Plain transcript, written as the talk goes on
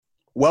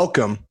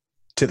Welcome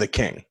to The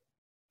King,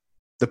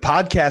 the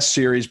podcast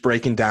series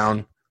breaking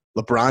down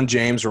LeBron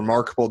James'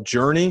 remarkable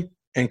journey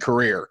and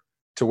career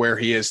to where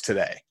he is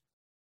today.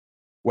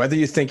 Whether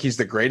you think he's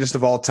the greatest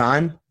of all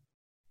time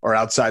or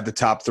outside the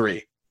top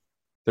three,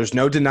 there's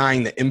no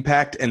denying the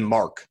impact and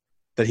mark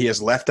that he has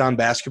left on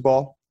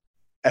basketball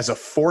as a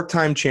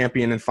four-time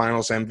champion and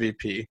finals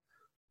MVP,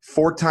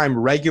 four-time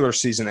regular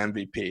season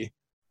MVP,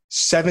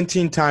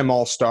 17-time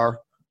All-Star,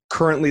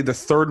 currently the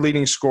third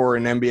leading scorer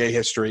in NBA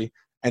history,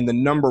 and the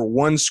number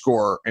one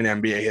scorer in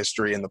NBA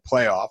history in the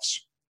playoffs,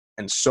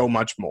 and so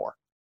much more.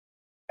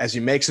 As he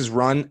makes his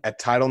run at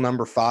title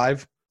number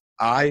 5,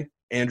 I,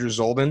 Andrew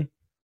Zoldan,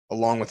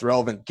 along with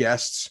relevant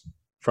guests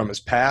from his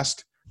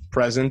past,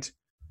 present,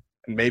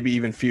 and maybe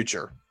even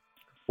future,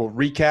 will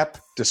recap,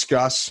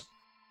 discuss,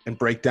 and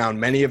break down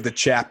many of the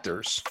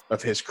chapters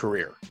of his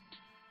career.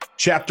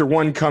 Chapter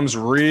 1 comes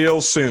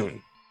real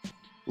soon.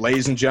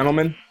 Ladies and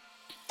gentlemen,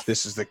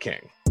 this is The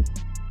King.